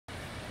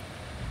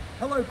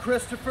Hello,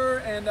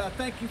 Christopher, and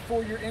thank you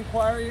for your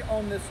inquiry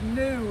on this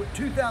new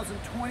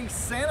 2020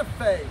 Santa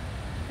Fe.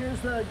 Here's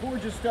the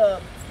gorgeous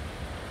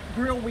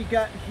grill we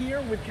got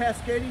here with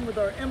cascading with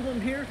our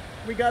emblem here.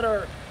 We got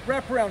our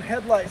wraparound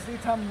headlights,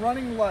 daytime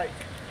running light.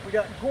 We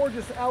got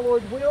gorgeous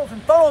alloyed wheels,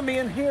 and follow me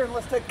in here and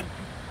let's take a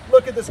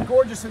look at this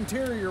gorgeous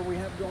interior we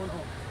have going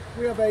on.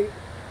 We have a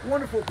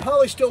wonderful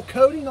polysteel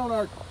coating on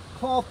our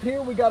cloth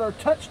here. We got our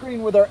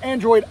touchscreen with our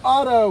Android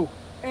Auto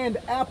and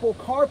Apple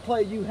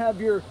CarPlay. You have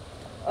your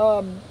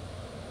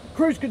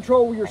cruise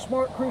control, your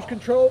smart cruise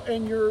control,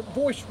 and your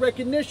voice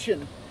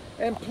recognition.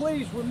 And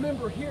please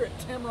remember, here at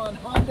Tameron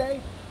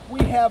Hyundai,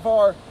 we have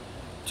our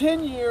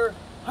 10-year,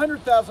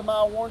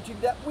 100,000-mile warranty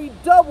that we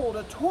doubled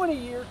a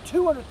 20-year,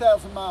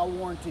 200,000-mile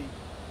warranty.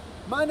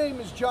 My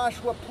name is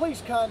Joshua.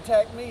 Please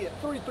contact me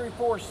at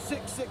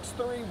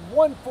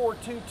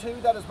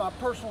 334-663-1422. That is my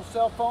personal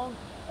cell phone.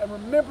 And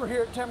remember,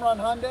 here at Tameron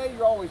Hyundai,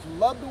 you're always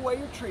loved the way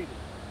you're treated.